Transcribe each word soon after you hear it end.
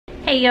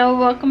Hey yo,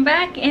 welcome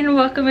back and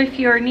welcome if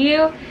you're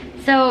new.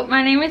 So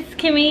my name is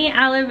Kimmy.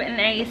 I live in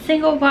a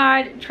single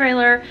wide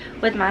trailer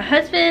with my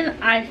husband.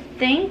 I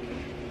think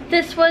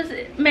this was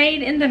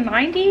made in the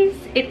 90s.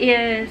 It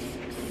is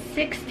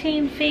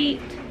 16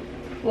 feet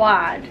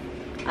wide.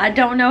 I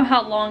don't know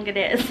how long it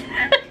is.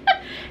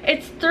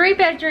 It's 3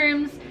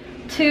 bedrooms,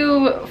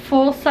 2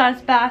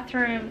 full-size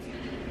bathrooms.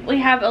 We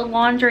have a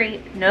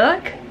laundry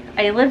nook,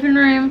 a living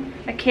room,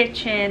 a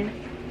kitchen,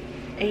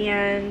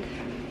 and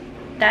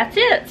that's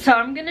it. So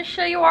I'm gonna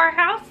show you our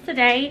house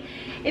today.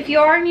 If you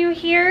are new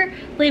here,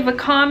 leave a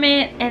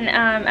comment, and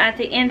at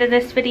the end of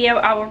this video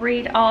I will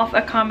read off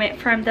a comment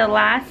from the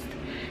last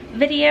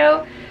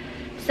video.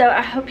 So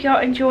I hope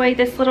y'all enjoy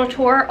this little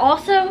tour.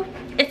 Also,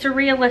 it's a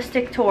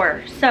realistic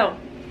tour, so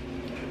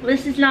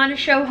this is not a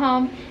show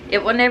home.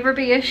 It will never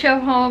be a show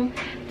home.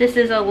 This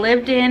is a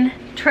lived-in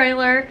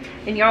trailer,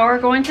 and y'all are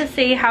going to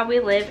see how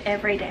we live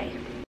every day.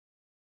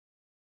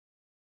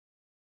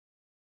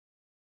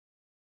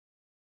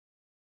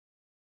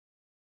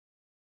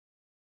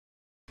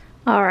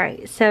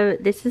 Alright, so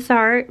this is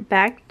our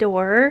back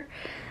door.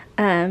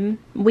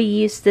 We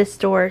use this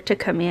door to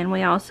come in.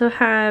 We also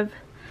have,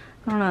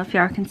 I don't know if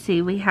y'all can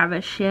see, we have a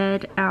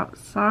shed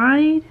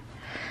outside.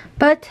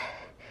 But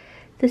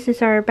this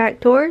is our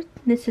back door.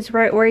 This is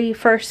right where you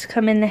first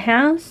come in the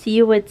house.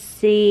 You would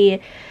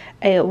see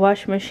a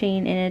wash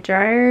machine and a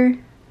dryer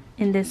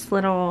in this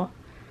little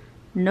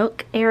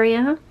nook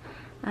area.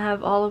 I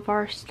have all of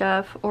our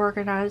stuff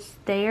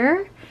organized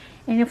there.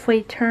 And if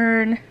we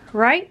turn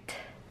right,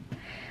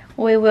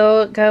 we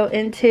will go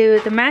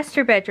into the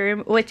master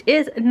bedroom, which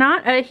is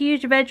not a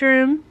huge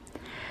bedroom,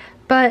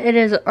 but it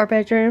is our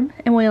bedroom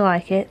and we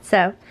like it.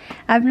 So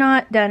I've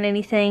not done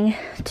anything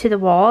to the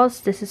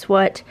walls. This is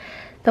what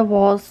the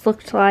walls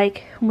looked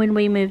like when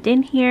we moved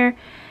in here,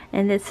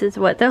 and this is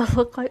what they'll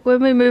look like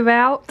when we move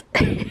out.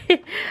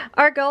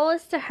 Our goal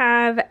is to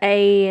have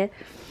a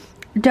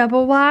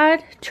double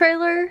wide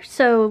trailer,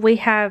 so we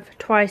have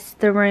twice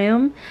the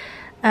room.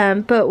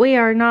 But we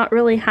are not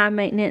really high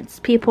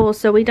maintenance people,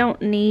 so we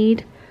don't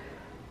need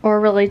or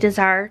really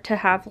desire to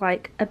have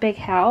like a big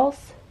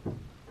house.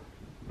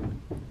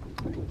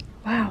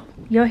 Wow,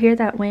 y'all hear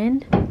that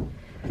wind?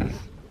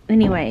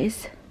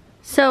 Anyways,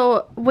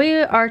 so we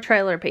are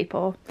trailer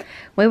people.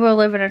 We will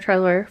live in a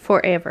trailer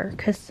forever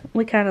because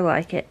we kind of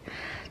like it.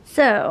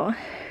 So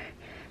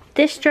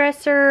this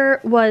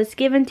dresser was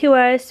given to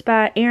us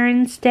by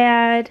Aaron's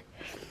dad.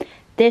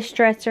 This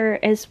dresser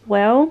as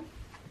well.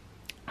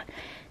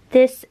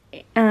 This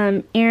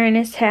Aaron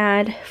has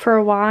had for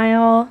a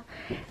while,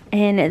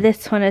 and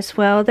this one as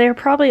well. They're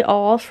probably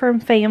all from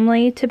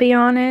family, to be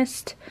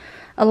honest.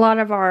 A lot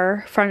of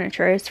our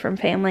furniture is from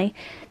family.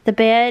 The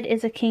bed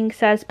is a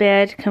king-size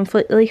bed,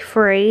 completely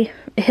free.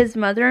 His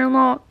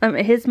mother-in-law,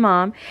 his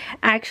mom,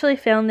 actually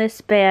found this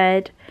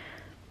bed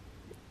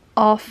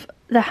off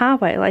the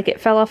highway. Like,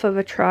 it fell off of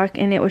a truck,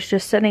 and it was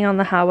just sitting on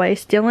the highway,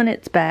 still in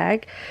its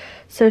bag.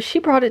 So she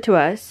brought it to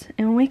us,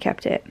 and we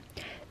kept it.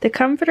 The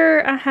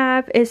comforter I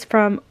have is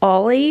from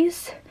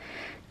Ollie's.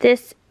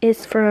 This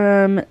is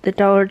from the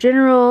Dollar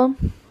General.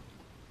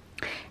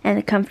 And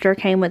the comforter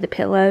came with the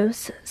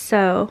pillows.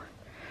 So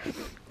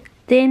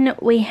then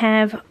we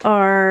have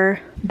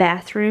our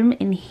bathroom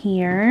in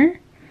here.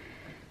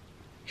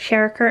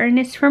 Shower curtain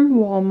is from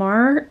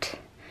Walmart.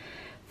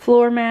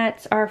 Floor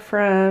mats are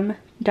from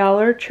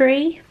Dollar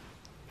Tree.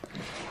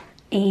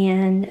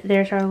 And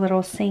there's our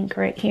little sink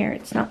right here.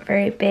 It's not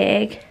very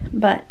big,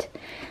 but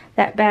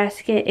that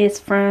basket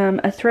is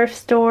from a thrift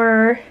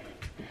store.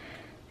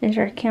 There's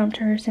our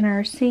counters and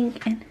our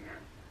sink. And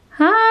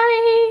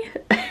hi!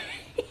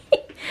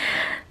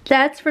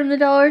 That's from the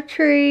Dollar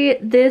Tree.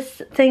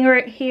 This thing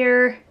right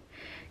here,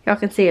 y'all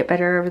can see it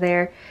better over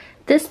there.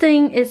 This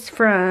thing is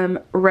from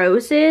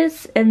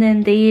Rose's, and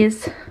then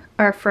these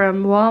are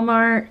from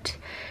Walmart,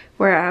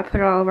 where I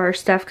put all of our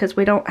stuff because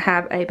we don't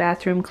have a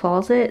bathroom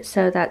closet,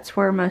 so that's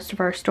where most of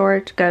our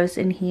storage goes,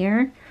 in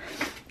here.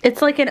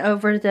 It's like an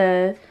over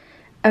the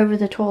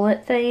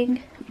toilet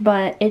thing,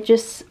 but it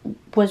just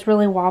was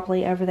really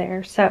wobbly over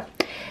there. So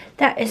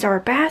that is our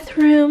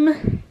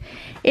bathroom.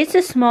 It's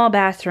a small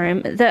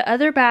bathroom. The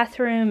other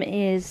bathroom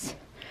is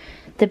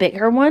the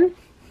bigger one.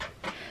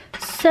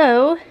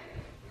 So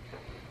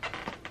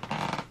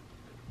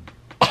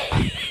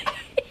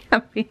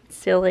I'm being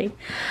silly.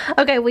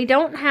 Okay, we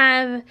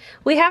have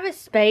a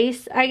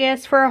space, I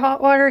guess, for a hot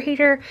water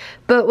heater,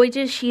 but we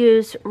just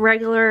use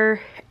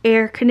regular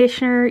air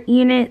conditioner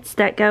units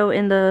that go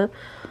in the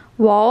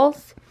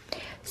walls.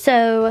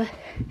 So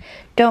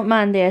don't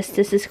mind this.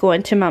 This is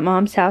going to my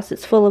mom's house.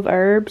 It's full of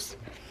herbs.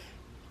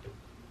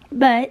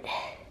 But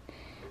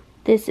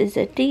this is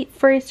a deep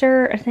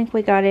freezer. I think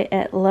we got it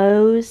at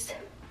Lowe's.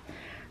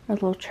 A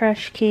little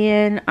trash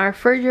can. Our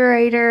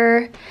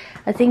refrigerator,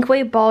 I think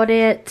we bought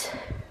it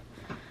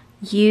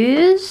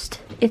used.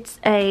 It's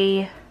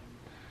a,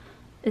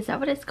 is that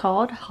what it's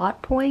called?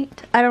 Hot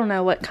Point? I don't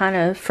know what kind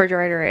of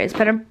refrigerator it is,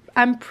 but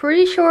I'm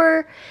pretty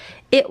sure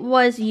it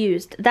was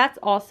used. That's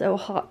also a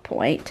hot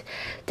point.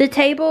 The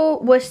table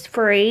was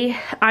free.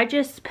 I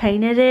just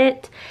painted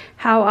it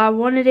how I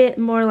wanted it,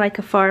 more like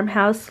a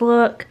farmhouse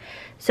look.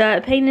 So I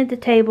painted the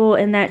table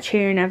and that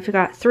chair, and I've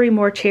got 3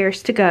 more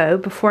chairs to go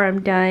before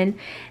I'm done.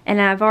 And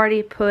I've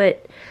already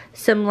put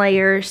some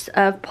layers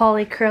of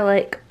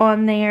polyacrylic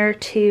on there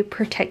to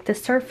protect the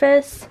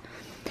surface.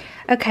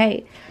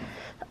 Okay,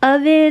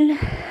 oven,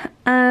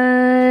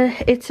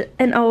 it's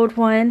an old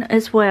one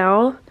as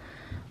well.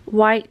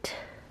 White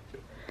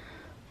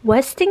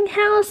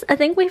Westinghouse. I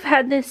think we've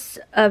had this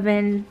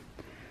oven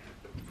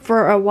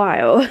for a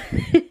while.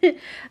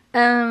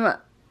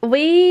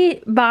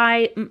 We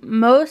buy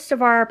most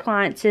of our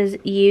appliances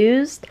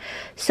used,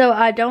 so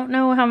I don't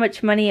know how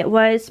much money it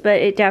was,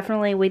 but it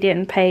definitely, we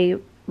didn't pay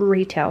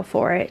retail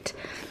for it.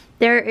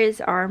 There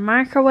is our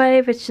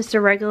microwave. It's just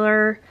a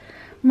regular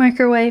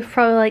microwave,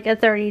 probably like a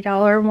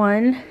 $30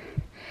 one.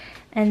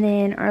 And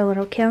then our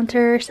little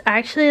counters. I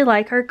actually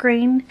like our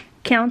green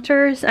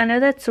counters. I know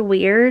that's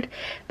weird,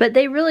 but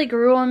they really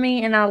grew on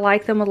me and I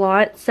like them a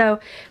lot. So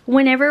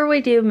whenever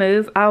we do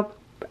move,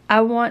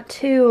 I want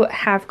to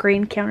have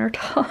green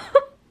countertops.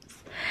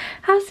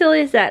 How silly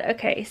is that?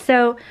 Okay,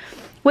 so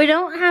we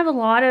don't have a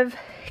lot of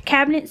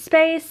cabinet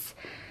space.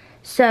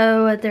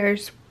 So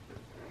there's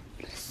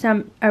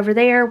some over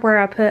there where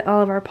I put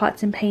all of our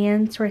pots and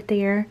pans right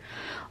there.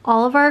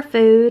 All of our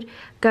food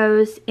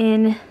goes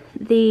in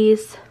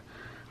these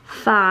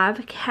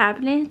 5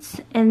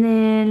 cabinets, and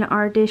then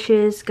our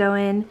dishes go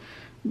in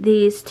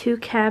these 2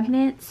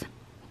 cabinets,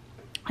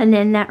 and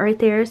then that right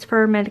there is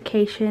for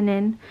medication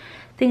and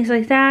things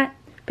like that,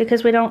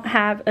 because we don't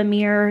have a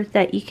mirror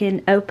that you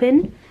can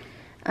open.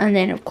 And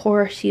then of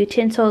course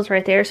utensils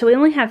right there. So we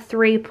only have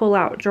 3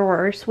 pull-out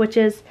drawers, which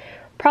is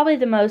probably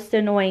the most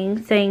annoying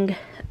thing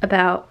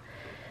about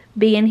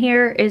being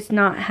here, is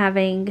not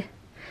having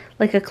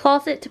like a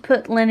closet to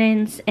put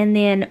linens and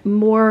then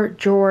more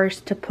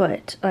drawers to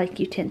put like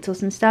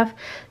utensils and stuff.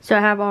 So I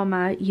have all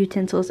my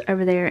utensils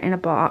over there in a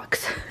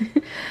box.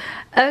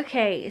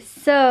 Okay,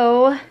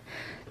 so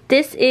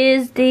this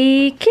is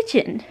the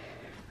kitchen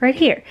right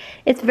here.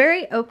 It's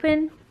very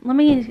open. Let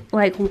me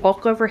like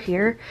walk over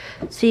here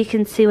so you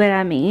can see what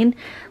I mean.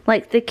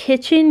 Like the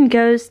kitchen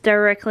goes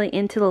directly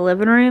into the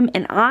living room,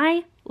 and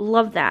I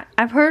love that.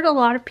 I've heard a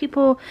lot of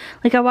people,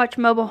 like I watch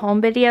mobile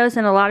home videos,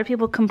 and a lot of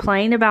people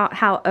complain about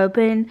how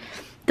open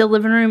the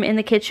living room and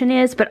the kitchen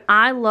is, but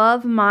I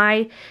love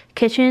my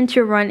kitchen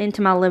to run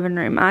into my living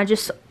room. I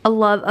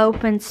love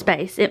open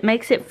space. It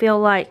makes it feel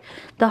like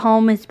the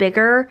home is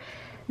bigger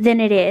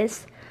than it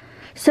is.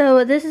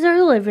 So this is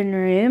our living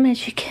room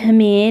as you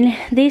come in.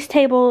 These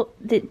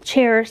the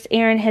chairs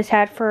Aaron has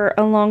had for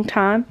a long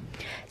time.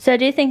 So I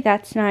do think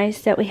that's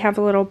nice that we have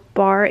a little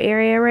bar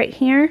area right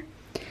here.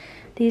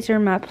 These are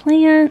my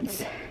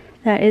plants.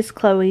 That is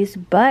Chloe's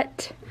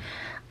butt.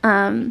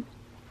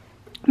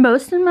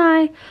 Most of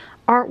my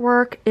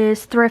artwork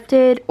is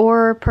thrifted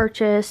or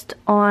purchased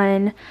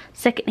on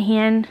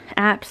secondhand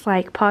apps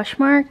like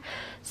Poshmark.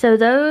 So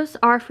those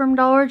are from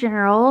Dollar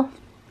General.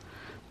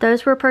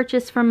 Those were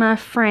purchased from my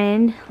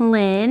friend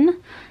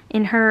Lynn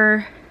in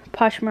her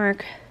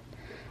Poshmark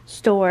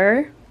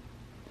store.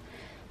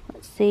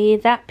 Let's see,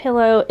 that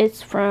pillow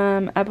is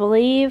from, I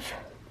believe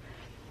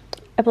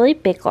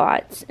Big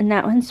Lots, and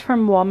that one's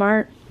from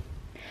Walmart.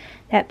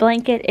 That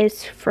blanket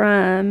is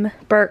from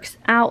Burke's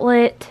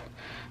Outlet.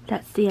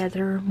 That's the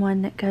other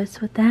one that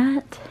goes with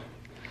that.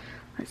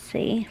 Let's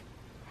see.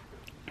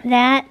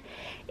 That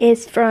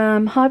is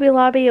from Hobby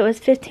Lobby. It was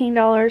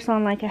 $15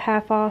 on like a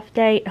half off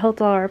day. It holds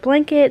all our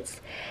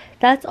blankets.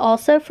 That's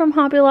also from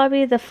Hobby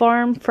Lobby, the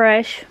Farm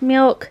Fresh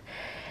Milk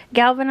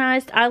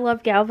galvanized. I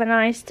love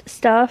galvanized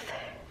stuff.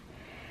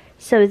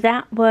 So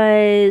that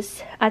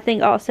was, I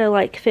think, also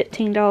like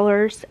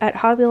 $15 at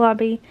Hobby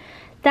Lobby.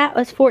 That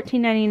was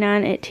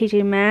 $14.99 at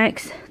TJ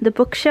Maxx. The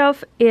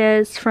bookshelf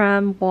is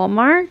from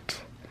Walmart.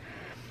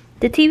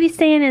 The TV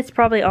stand is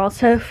probably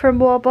also from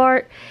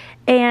Walmart.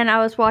 And I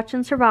was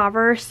watching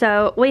Survivor,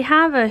 so we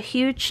have a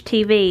huge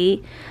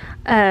TV.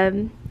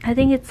 I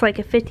think it's like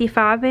a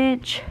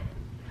 55-inch,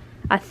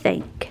 I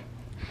think.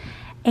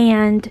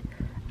 And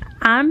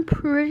I'm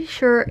pretty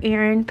sure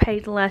Aaron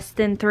paid less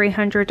than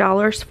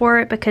 $300 for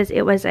it because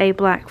it was a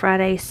Black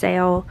Friday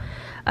sale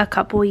a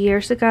couple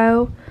years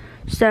ago.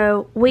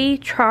 So we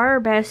try our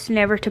best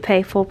never to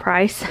pay full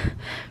price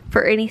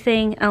for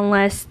anything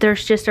unless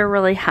there's just a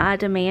really high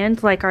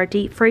demand. Like our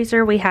deep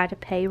freezer, we had to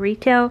pay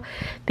retail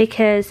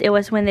because it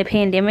was when the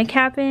pandemic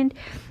happened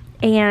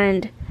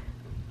and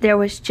there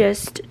was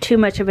just too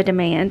much of a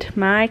demand.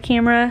 My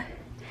camera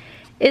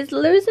is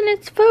losing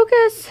its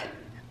focus.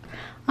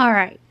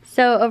 Alright,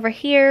 so over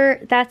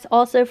here, that's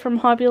also from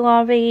Hobby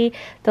Lobby.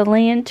 The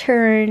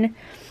lantern,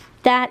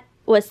 that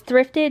was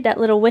thrifted, that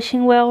little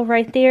wishing well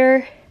right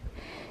there.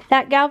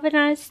 That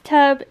galvanized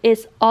tub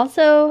is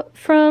also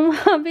from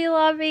Hobby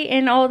Lobby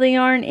and all the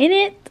yarn in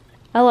it.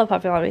 I love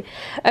Hobby Lobby.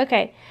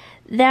 Okay,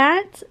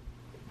 that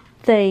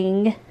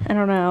thing, I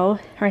don't know,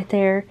 right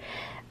there.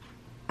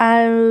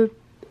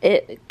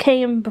 it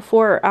came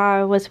before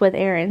I was with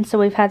Aaron, so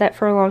we've had that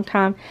for a long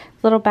time.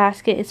 Little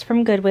basket is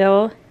from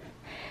Goodwill.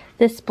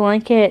 This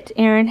blanket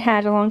Aaron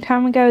had a long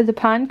time ago. The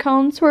pine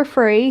cones were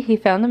free. He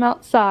found them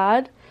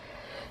outside.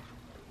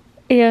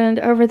 And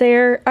over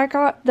there, I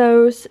got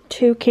those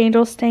 2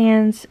 candle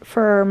stands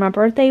for my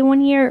birthday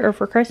one year, or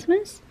for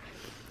Christmas.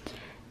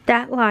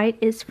 That light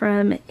is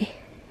from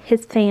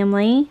his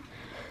family.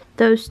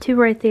 Those 2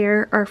 right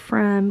there are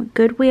from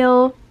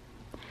Goodwill.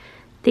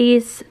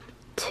 These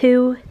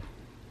 2,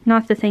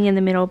 not the thing in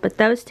the middle, but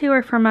those 2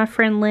 are from my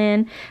friend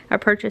Lynn. I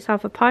purchased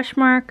off of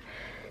Poshmark.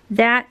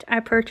 That I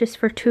purchased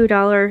for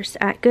 $2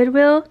 at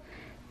Goodwill.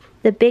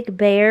 The big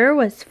bear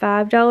was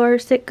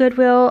 $5 at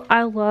Goodwill.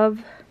 I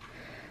love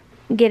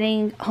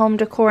getting home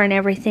decor and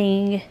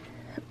everything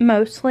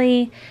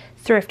mostly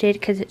thrifted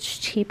because it's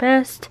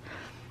cheapest.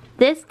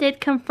 This did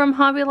come from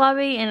Hobby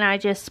Lobby and I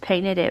just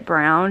painted it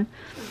brown.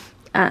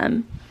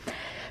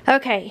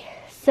 Okay,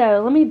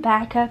 so let me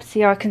back up so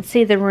y'all can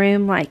see the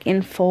room like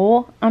in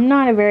full. I'm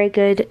not a very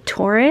good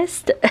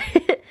tourist.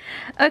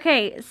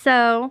 Okay,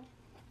 so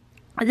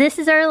this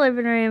is our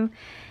living room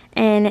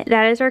and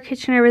that is our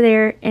kitchen over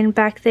there, and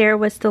back there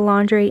was the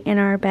laundry in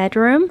our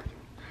bedroom.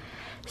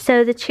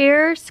 So the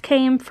chairs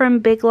came from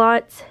Big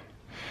Lots.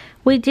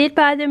 We did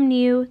buy them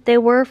new. They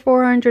were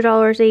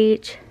 $400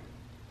 each.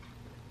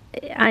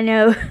 I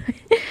know.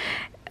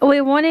 We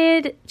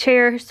wanted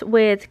chairs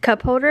with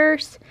cup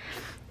holders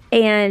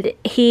and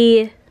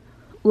he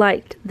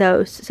liked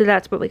those, so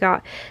that's what we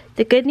got.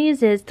 The good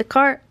news is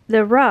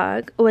the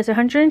rug was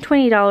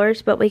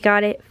 $120, but we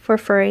got it for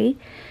free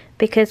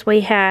because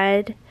we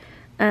had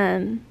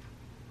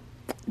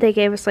they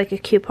gave us like a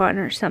coupon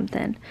or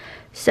something.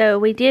 So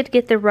we did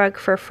get the rug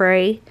for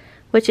free,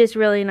 which is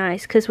really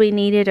nice because we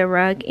needed a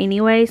rug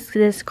anyways.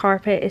 This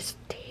carpet is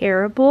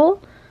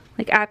terrible,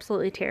 like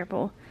absolutely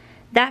terrible.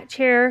 That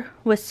chair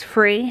was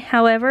free,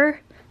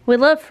 however. We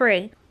love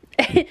free.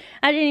 I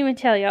didn't even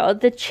tell y'all.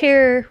 The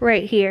chair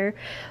right here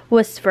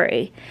was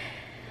free.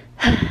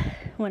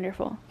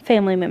 Wonderful.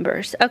 Family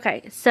members.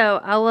 Okay,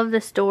 so I love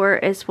this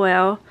door as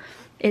well.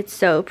 It's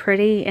so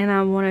pretty and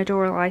I want a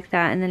door like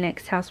that in the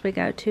next house we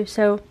go to.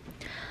 So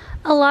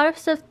a lot of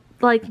stuff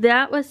like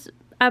that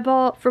I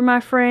bought for my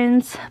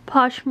friends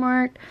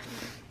Poshmark.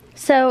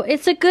 So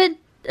it's a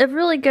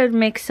really good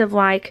mix of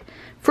like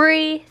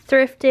free,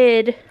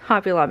 thrifted,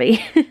 Hobby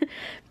Lobby,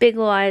 Big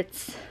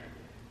Lots,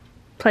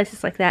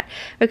 places like that.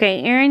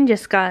 Okay, Aaron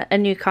just got a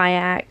new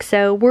kayak.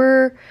 So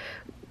we're,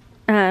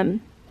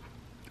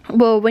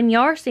 well, when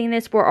y'all are seeing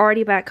this, we're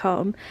already back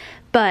home.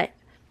 But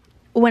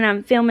when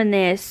I'm filming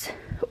this,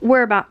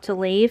 we're about to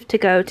leave to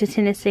go to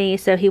Tennessee,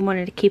 so he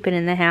wanted to keep it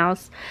in the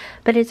house.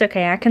 But it's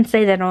okay, I can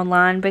say that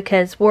online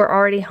because we're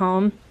already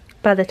home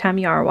by the time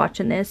y'all are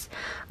watching this.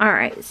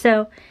 Alright,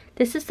 so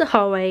this is the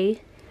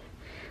hallway.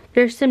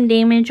 There's some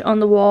damage on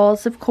the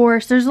walls, of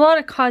course. There's a lot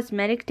of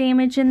cosmetic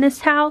damage in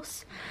this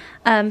house,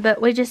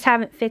 but we just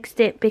haven't fixed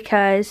it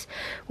because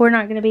we're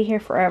not going to be here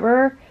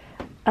forever.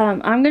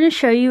 I'm going to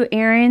show you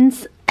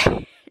Aaron's.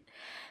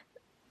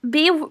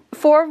 Be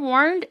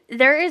forewarned,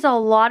 there is a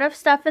lot of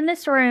stuff in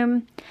this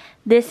room.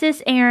 This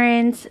is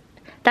Aaron's,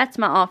 that's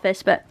my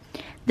office, but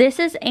this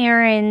is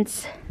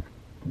Aaron's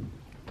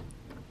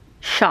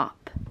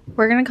shop.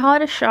 We're going to call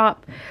it a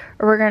shop,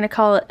 or we're going to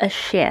call it a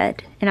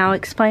shed, and I'll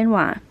explain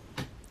why.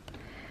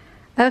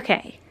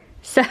 Okay,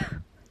 so,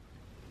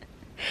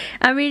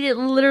 I mean, it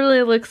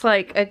literally looks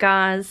like a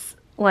guy's,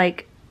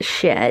 like,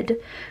 shed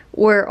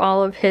where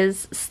all of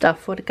his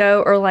stuff would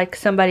go, or like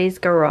somebody's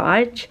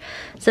garage.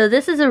 So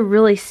this is a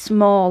really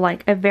small,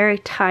 like a very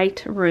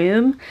tight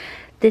room.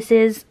 This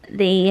is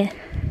the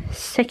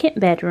second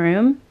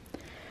bedroom.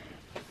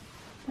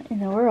 What in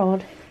the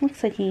world?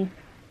 Looks like he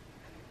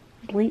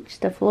bleached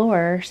the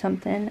floor or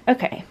something.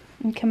 Okay,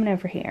 I'm coming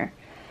over here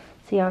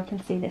so y'all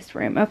can see this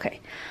room.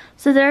 Okay,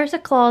 so there's a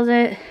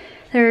closet.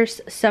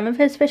 There's some of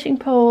his fishing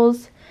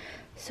poles,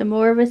 some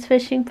more of his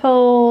fishing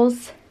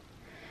poles.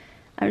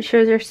 I'm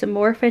sure there's some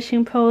more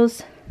fishing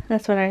poles.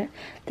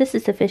 This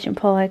is the fishing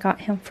pole I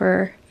got him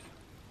for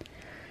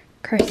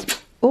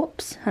Christmas.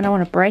 Oops, I don't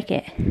want to break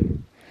it.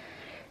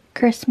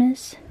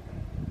 Christmas,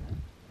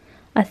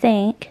 I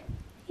think.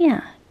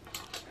 Yeah.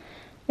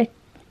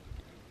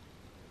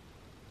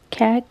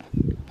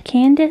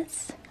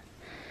 Candace?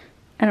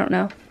 I don't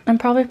know. I'm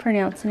probably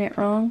pronouncing it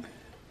wrong.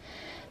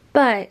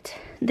 But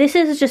this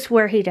is just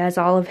where he does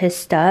all of his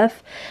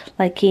stuff.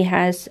 Like he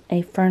has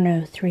a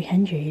Furno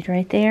 300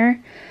 right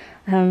there.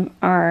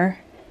 Our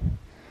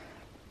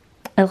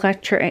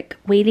electric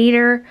weed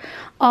eater.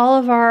 All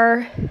of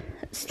our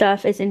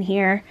stuff is in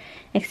here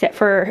except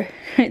for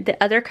the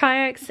other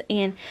kayaks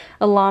and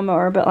a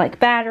lawnmower, but like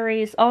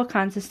batteries, all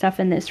kinds of stuff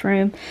in this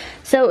room.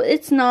 So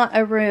it's not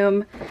a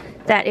room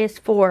that is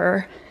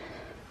for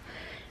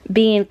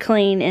being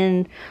clean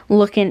and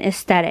looking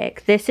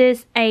aesthetic. This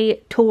is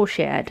a tool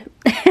shed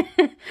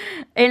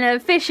and a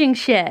fishing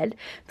shed,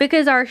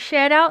 because our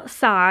shed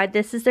outside,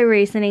 this is the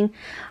reasoning,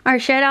 our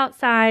shed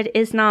outside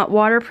is not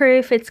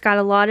waterproof. It's got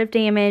a lot of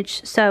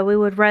damage, so we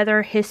would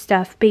rather his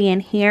stuff be in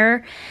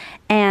here.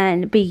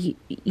 and be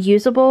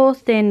usable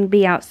than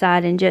be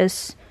outside and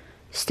just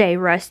stay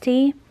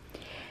rusty.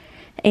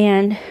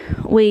 And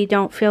we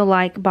don't feel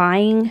like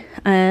buying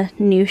a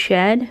new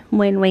shed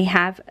when we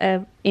have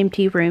an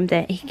empty room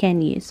that he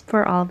can use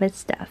for all of his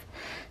stuff.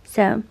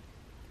 So,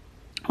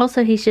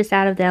 also he's just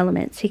out of the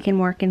elements. He can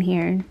work in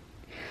here and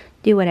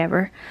do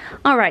whatever.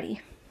 Alrighty,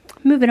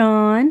 moving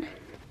on.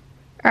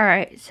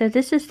 Alright, so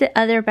this is the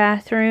other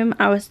bathroom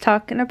I was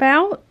talking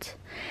about.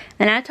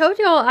 And I told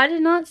y'all I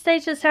did not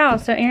stage this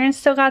house. So Aaron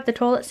still got the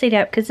toilet seat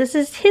up because this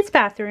is his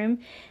bathroom.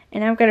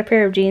 And I've got a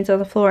pair of jeans on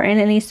the floor and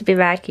it needs to be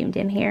vacuumed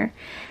in here.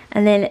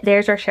 And then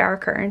there's our shower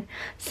curtain.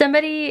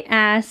 Somebody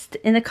asked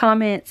in the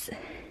comments,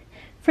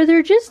 for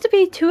there just to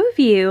be 2 of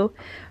you,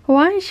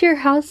 why is your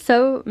house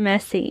so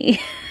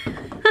messy?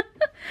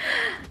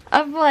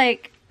 I'm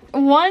like,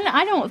 1,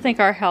 I don't think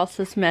our house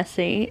is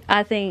messy.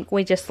 I think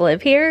we just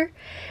live here.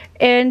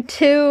 And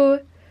 2,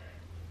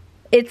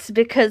 it's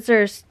because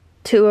there's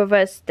 2 of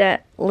us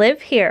that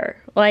live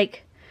here.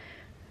 Like,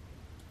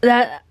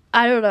 that,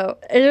 I don't know.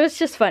 It was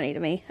just funny to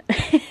me.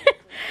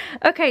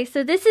 Okay,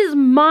 so this is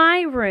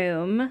my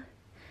room.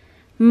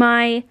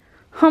 My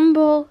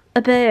humble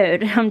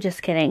abode. I'm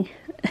just kidding.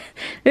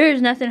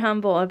 There's nothing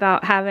humble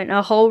about having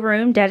a whole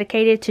room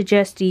dedicated to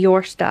just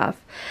your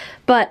stuff.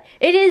 But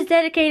it is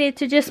dedicated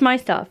to just my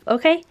stuff,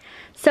 okay?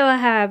 So I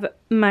have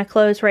my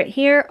clothes right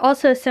here.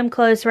 Also some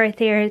clothes right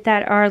there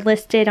that are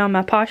listed on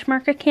my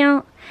Poshmark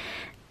account.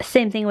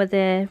 Same thing with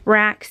the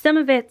rack. Some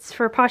of it's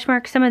for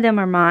Poshmark. Some of them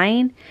are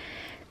mine.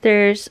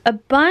 There's a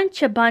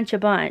bunch of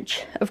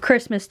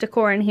Christmas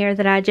decor in here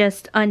that I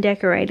just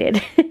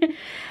undecorated.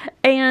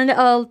 And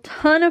a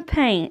ton of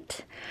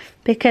paint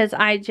because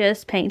I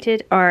just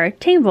painted our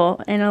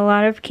table, and a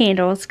lot of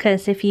candles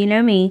because if you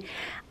know me,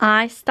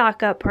 I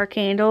stock up our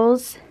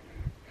candles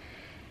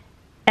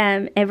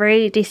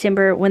every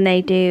December when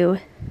they do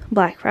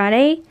Black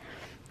Friday,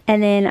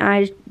 and then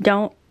I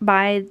don't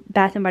buy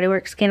Bath & Body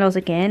Works candles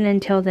again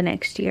until the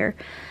next year.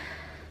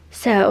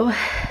 So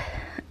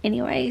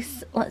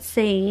anyways, let's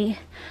see.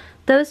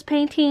 Those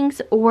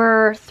paintings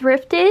were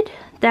thrifted.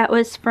 That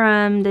was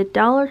from the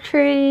Dollar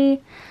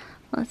Tree.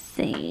 Let's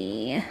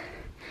see.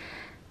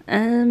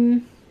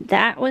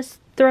 That was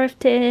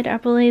thrifted, I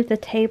believe. The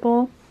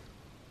table.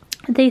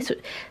 These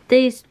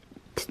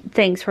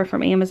things were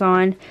from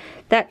Amazon.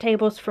 That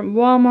table's from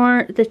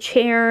Walmart. The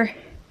chair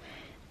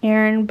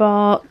Aaron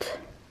bought.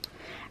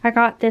 I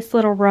got this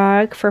little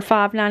rug for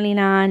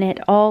 $5.99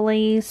 at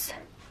Ollie's.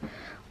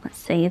 Let's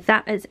see.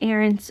 That is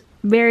Aaron's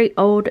very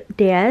old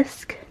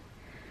desk.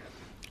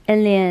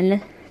 And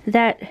then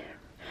that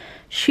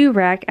shoe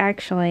rack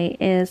actually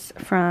is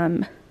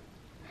from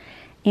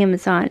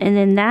Amazon. And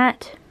then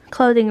that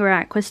clothing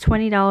rack was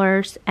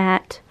 $20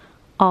 at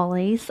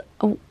Ollie's.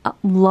 Oh, I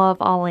love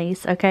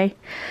Ollie's, okay?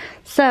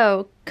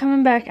 So,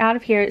 coming back out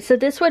of here. So,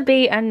 this would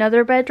be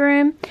another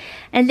bedroom.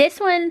 And this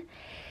one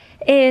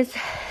is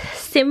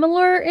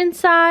similar in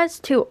size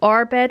to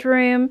our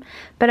bedroom.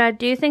 But I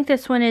do think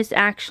this one is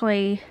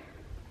actually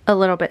a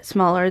little bit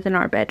smaller than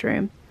our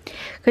bedroom.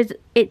 Because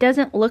it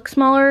doesn't look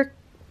smaller,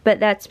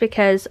 but that's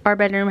because our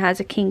bedroom has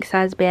a king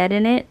size bed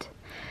in it.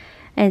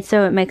 And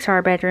so it makes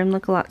our bedroom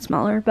look a lot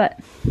smaller. But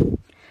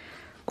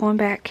going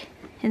back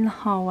in the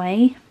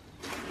hallway,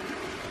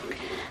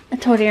 I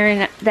told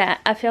Aaron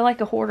that I feel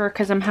like a hoarder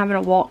because I'm having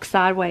to walk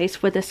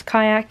sideways with this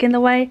kayak in the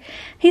way.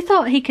 He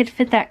thought he could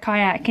fit that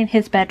kayak in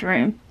his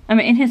bedroom. I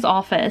mean, in his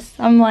office.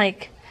 I'm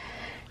like,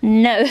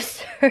 no,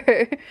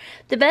 sir.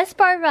 The best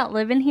part about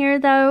living here,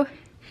 though,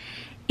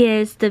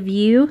 is the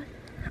view.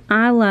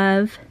 I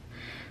love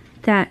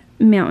that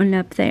mountain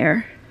up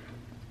there.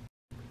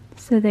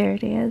 So there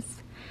it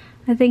is.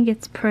 I think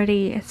it's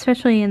pretty,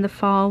 especially in the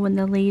fall when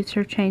the leaves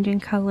are changing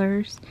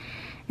colors.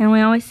 And we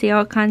always see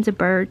all kinds of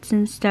birds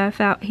and stuff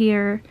out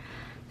here.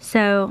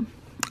 So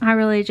I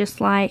really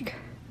just like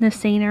the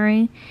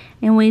scenery.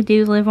 And we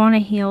do live on a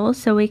hill,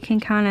 so we can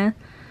kind of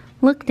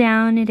look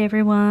down at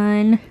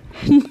everyone.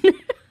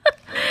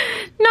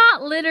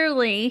 Not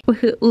literally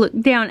look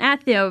down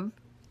at them,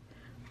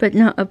 but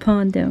not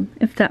upon them,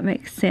 if that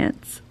makes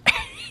sense.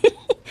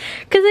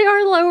 Because they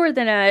are lower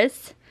than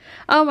us.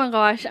 Oh my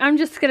gosh, I'm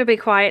just going to be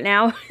quiet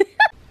now.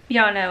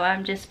 Y'all know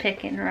I'm just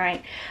picking,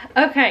 right?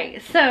 Okay,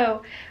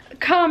 so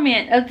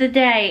comment of the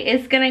day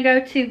is going to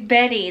go to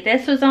Betty.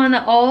 This was on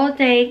the all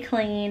day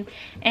clean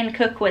and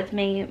cook with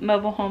me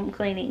mobile home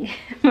cleaning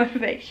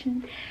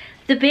motivation.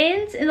 The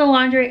bins in the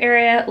laundry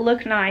area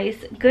look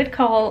nice. Good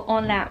call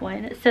on that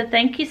one. So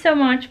thank you so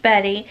much,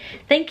 Betty.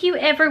 Thank you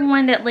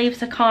everyone that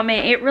leaves a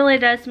comment. It really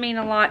does mean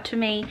a lot to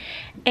me.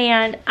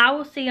 And I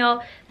will see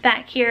y'all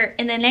back here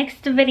in the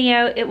next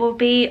video. It will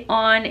be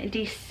on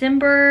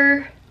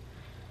December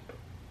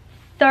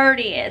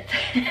 30th.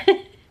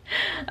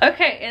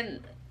 Okay, and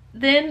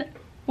then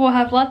we'll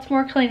have lots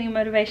more cleaning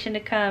motivation to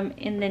come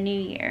in the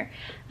new year.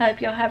 I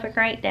hope y'all have a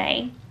great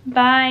day.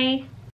 Bye.